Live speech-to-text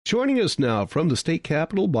Joining us now from the state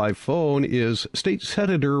capitol by phone is State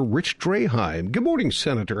Senator Rich Draheim. Good morning,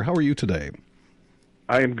 Senator. How are you today?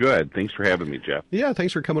 I am good. Thanks for having me, Jeff. Yeah,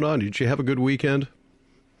 thanks for coming on. Did you have a good weekend?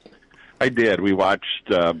 I did. We watched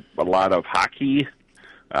a lot of hockey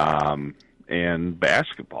and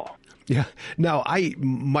basketball. Yeah. Now,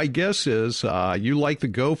 my guess is you like the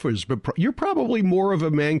Gophers, but you're probably more of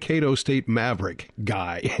a Mankato State Maverick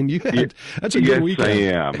guy, and that's a good weekend.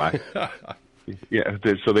 Yes, I am. Yeah,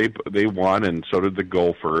 so they won, and so did the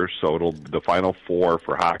Gophers. So the Final Four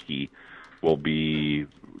for hockey will be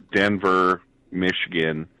Denver,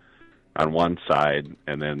 Michigan on one side,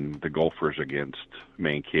 and then the Gophers against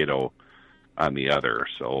Mankato on the other.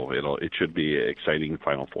 So it should be an exciting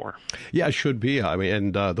Final Four. Yeah, it should be. I mean,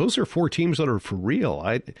 and those are four teams that are for real.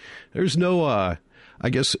 There's no, I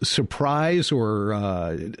guess, surprise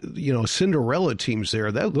or Cinderella teams there.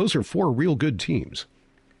 Those are four real good teams.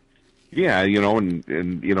 Yeah, and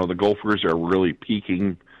the Gophers are really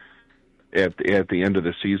peaking at the end of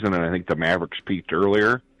the season, and I think the Mavericks peaked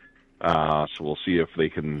earlier. So we'll see if they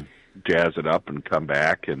can jazz it up and come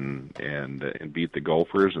back and beat the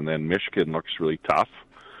Gophers. And then Michigan looks really tough.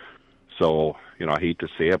 So, I hate to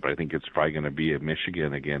say it, but I think it's probably going to be a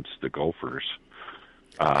Michigan against the Gophers.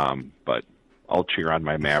 But I'll cheer on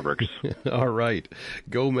my Mavericks. All right.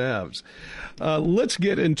 Go Mavs. Let's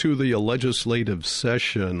get into the legislative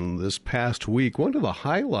session this past week. One of the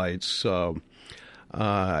highlights,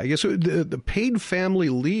 I guess the paid family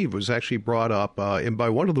leave was actually brought up by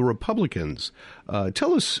one of the Republicans.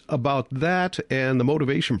 Tell us about that and the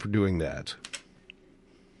motivation for doing that.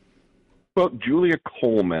 Well, Julia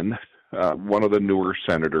Coleman, one of the newer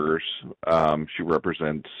senators, she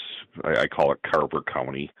represents, I call it Carver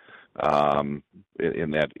County,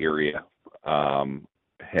 in that area.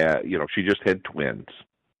 She just had twins,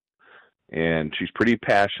 and she's pretty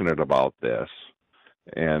passionate about this.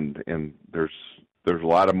 And there's a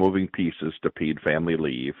lot of moving pieces to paid family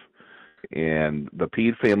leave, and the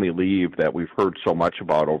paid family leave that we've heard so much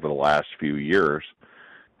about over the last few years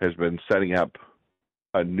has been setting up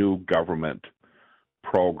a new government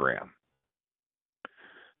program.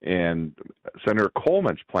 And Senator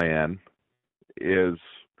Coleman's plan is,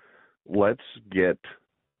 let's get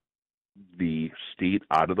the state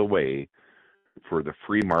out of the way for the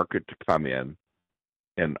free market to come in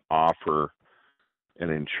and offer an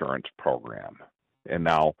insurance program. And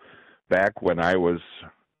now, back when I was,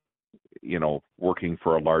 working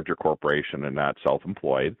for a larger corporation and not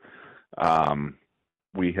self-employed,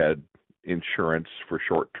 we had insurance for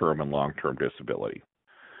short-term and long-term disability.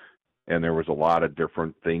 And there was a lot of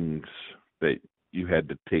different things that you had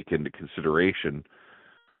to take into consideration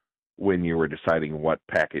when you were deciding what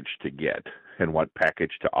package to get and what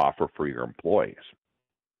package to offer for your employees.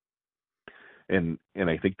 And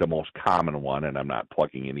I think the most common one, and I'm not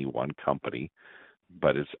plugging any one company,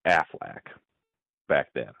 but it's Aflac back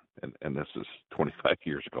then. And this is 25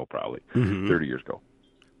 years ago, probably, 30 years ago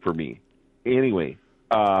for me. Anyway,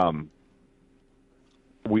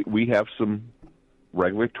 we have some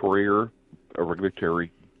regulatory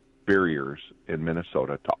barriers in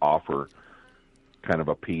Minnesota to offer kind of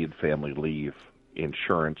a paid family leave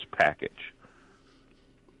insurance package.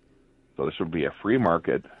 So this would be a free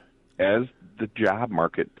market. As the job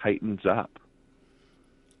market tightens up,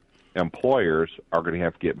 employers are going to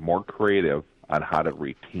have to get more creative on how to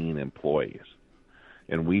retain employees.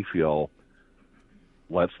 And we feel,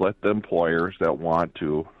 let's let the employers that want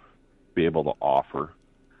to be able to offer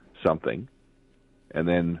something. And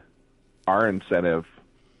then our incentive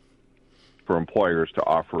for employers to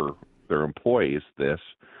offer their employees this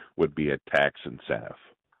would be a tax incentive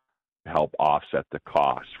to help offset the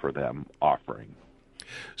cost for them offering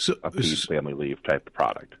a paid family leave type of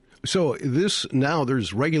product. So there's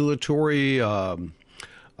regulatory,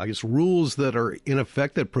 rules that are in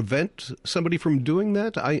effect that prevent somebody from doing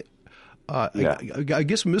that. I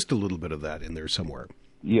guess missed a little bit of that in there somewhere.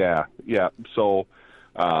 Yeah. So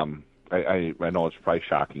I know it's probably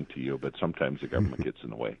shocking to you, but sometimes the government gets in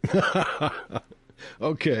the way.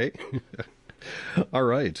 Okay. All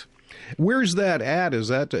right. Where's that at? Has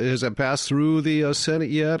that passed through the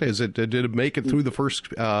Senate yet? Did it make it through the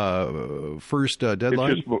first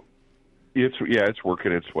deadline? It's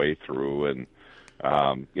working its way through, and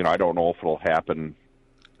I don't know if it'll happen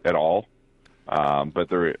at all,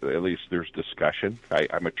 but at least there's discussion.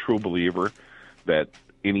 I'm a true believer that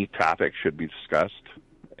any topic should be discussed,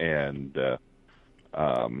 and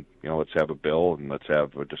let's have a bill and let's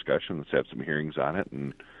have a discussion. Let's have some hearings on it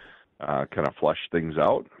and kind of flush things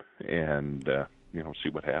out. And see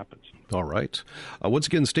what happens. All right. Once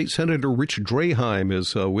again, State Senator Rich Draheim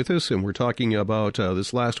is with us, and we're talking about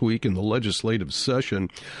this last week in the legislative session.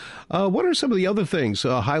 What are some of the other things,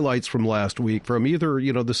 highlights from last week from either,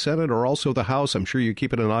 the Senate or also the House? I'm sure you're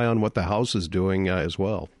keeping an eye on what the House is doing as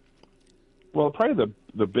well. Well, probably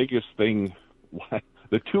the biggest thing,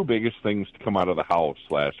 the two biggest things to come out of the House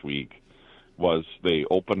last week was they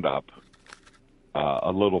opened up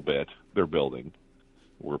a little bit their building,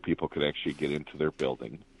 where people could actually get into their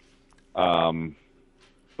building.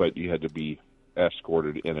 But you had to be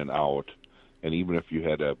escorted in and out. And even if you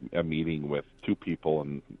had a meeting with two people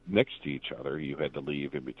and next to each other, you had to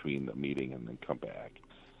leave in between the meeting and then come back.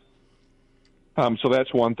 So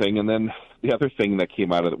that's one thing. And then the other thing that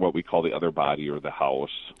came out of what we call the other body or the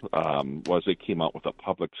House was it came out with a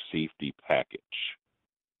public safety package.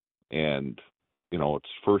 And, it's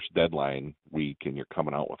first deadline week and you're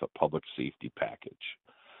coming out with a public safety package.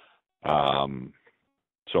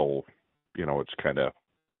 So, it's kind of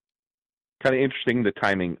interesting, the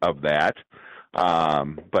timing of that.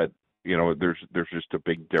 But, there's just a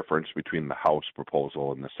big difference between the House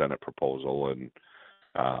proposal and the Senate proposal. And,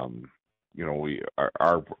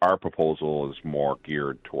 our proposal is more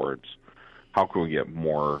geared towards how can we get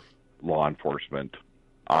more law enforcement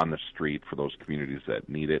on the street for those communities that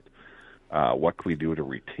need it? What can we do to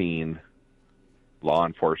retain law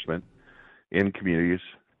enforcement in communities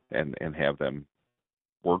and have them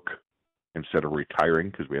work instead of retiring,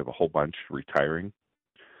 because we have a whole bunch retiring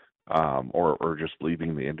or just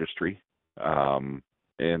leaving the industry. And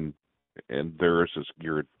theirs is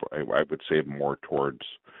geared, I would say, more towards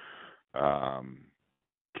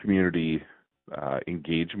community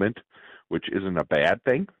engagement, which isn't a bad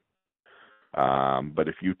thing. But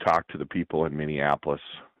if you talk to the people in Minneapolis,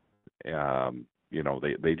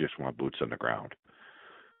 they just want boots on the ground.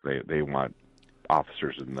 They want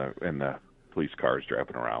officers in the police cars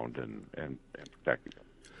driving around and protecting them.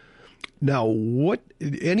 Now,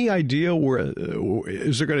 any idea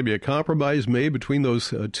is there going to be a compromise made between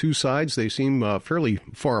those two sides? They seem fairly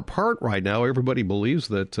far apart right now. Everybody believes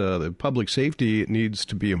that the public safety needs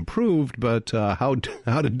to be improved, but how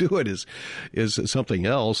to do it is something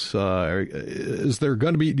else. Is there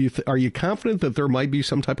going to be? Are you confident that there might be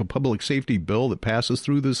some type of public safety bill that passes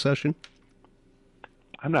through this session?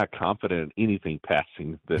 I'm not confident in anything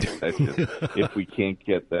passing this session if we can't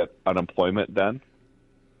get that unemployment done.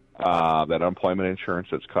 That unemployment insurance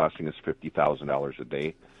that's costing us $50,000 a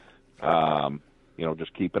day.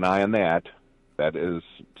 Just keep an eye on that. That is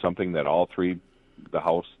something that all three, the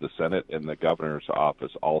House, the Senate, and the governor's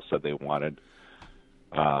office all said they wanted.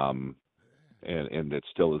 And it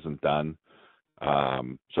still isn't done.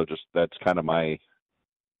 So just that's kind of my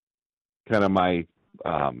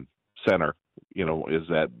center, is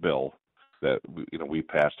that bill that we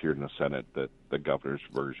passed here in the Senate, that the governor's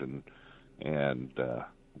version, and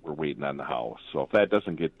we're waiting on the House. So if that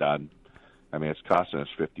doesn't get done, it's costing us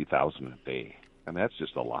 $50,000 a day, and that's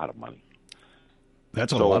just a lot of money.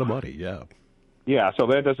 That's a lot of money, yeah. Yeah, so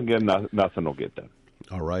that doesn't get nothing will get done.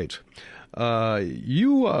 All right. Let's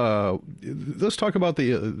talk about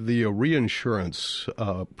the reinsurance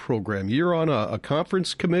program. You're on a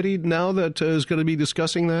conference committee now that is going to be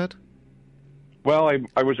discussing that? Well,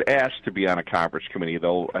 I was asked to be on a conference committee,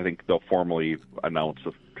 though. I think they'll formally announce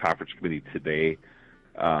the conference committee today.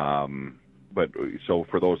 But so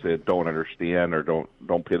for those that don't understand or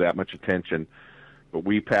don't pay that much attention, but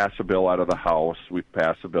we pass a bill out of the House, we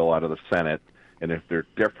pass a bill out of the Senate, and if they're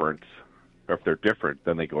different,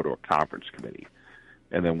 then they go to a conference committee,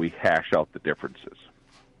 and then we hash out the differences.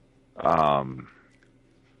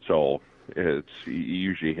 So you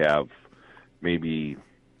usually have maybe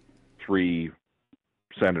 3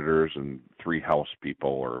 senators and 3 House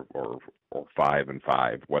people, or 5 and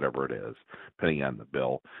 5, whatever it is, depending on the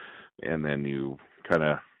bill, and then you kind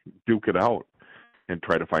of duke it out and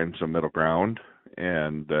try to find some middle ground,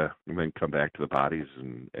 and then come back to the bodies,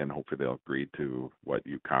 and hopefully they'll agree to what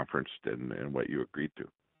you conferenced and what you agreed to.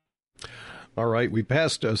 All right, we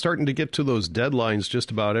passed, starting to get to those deadlines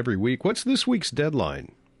just about every week. What's this week's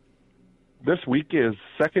deadline? This week is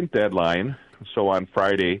second deadline, so on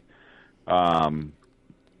Friday,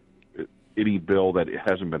 any bill that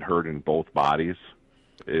hasn't been heard in both bodies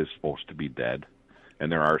is supposed to be dead.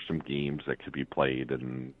 And there are some games that could be played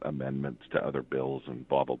and amendments to other bills and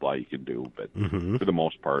blah, blah, blah you can do. But for the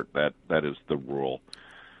most part, that is the rule,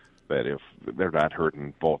 that if they're not heard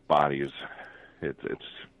in both bodies, it's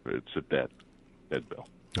a dead bill.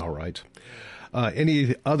 All right.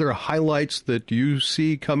 Any other highlights that you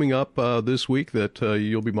see coming up this week that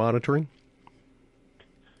you'll be monitoring?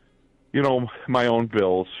 My own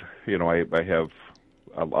bills, I have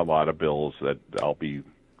a lot of bills that I'll be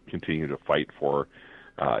continue to fight for,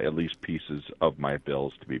 at least pieces of my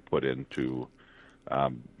bills to be put into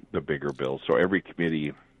the bigger bills. So every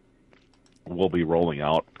committee will be rolling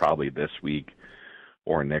out probably this week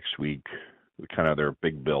or next week kind of their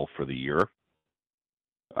big bill for the year.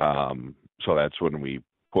 So that's when we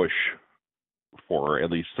push for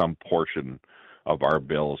at least some portion of our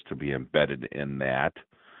bills to be embedded in that.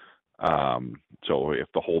 So if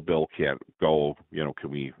the whole bill can't go, can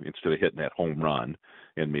we, instead of hitting that home run,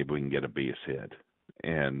 and maybe we can get a base hit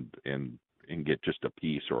and get just a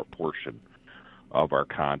piece or a portion of our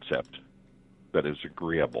concept that is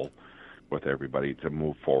agreeable with everybody to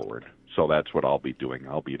move forward. So that's what I'll be doing.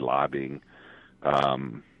 I'll be lobbying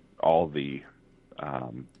all the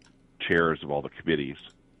chairs of all the committees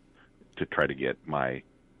to try to get my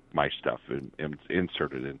stuff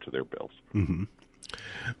inserted into their bills. Mm-hmm.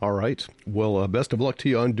 All right. Well, best of luck to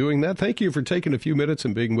you on doing that. Thank you for taking a few minutes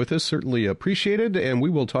and being with us. Certainly appreciated, and we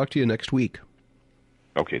will talk to you next week.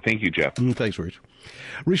 Okay. Thank you, Jeff. Thanks, Rich.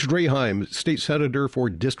 Rich Draheim, State Senator for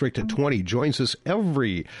District 20, joins us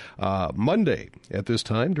every Monday at this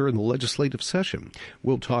time during the legislative session.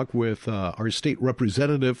 We'll talk with our state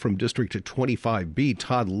representative from District 25B,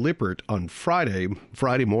 Todd Lippert, on Friday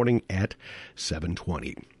morning at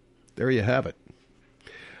 7:20. There you have it.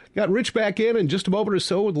 Got Rich back in just a moment or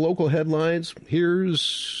so with local headlines.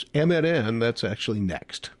 Here's MNN. That's actually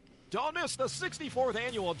next. Don't miss the 64th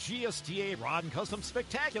Annual GSTA Rod and Custom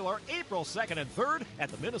Spectacular, April 2nd and 3rd at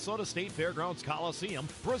the Minnesota State Fairgrounds Coliseum,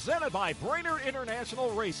 presented by Brainerd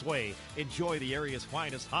International Raceway. Enjoy the area's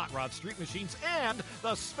finest hot rod street machines and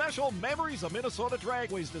the special Memories of Minnesota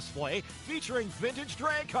Dragways display featuring vintage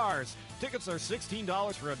drag cars. Tickets are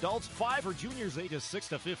 $16 for adults, 5 for juniors ages 6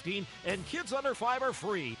 to 15, and kids under 5 are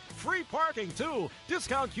free. Free parking, too.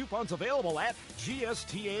 Discount coupons available at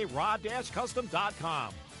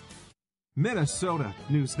gstarod-custom.com. Minnesota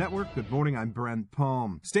News Network. Good morning. I'm Brent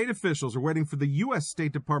Palm. State officials are waiting for the U.S.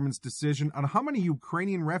 State Department's decision on how many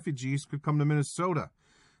Ukrainian refugees could come to Minnesota.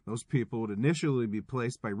 Those people would initially be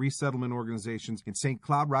placed by resettlement organizations in St.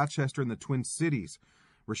 Cloud, Rochester, and the Twin Cities.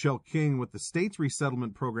 Rochelle King with the state's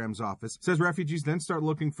resettlement programs office says refugees then start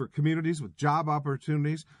looking for communities with job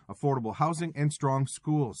opportunities, affordable housing, and strong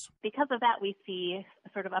schools. Because of that, we see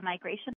sort of a migration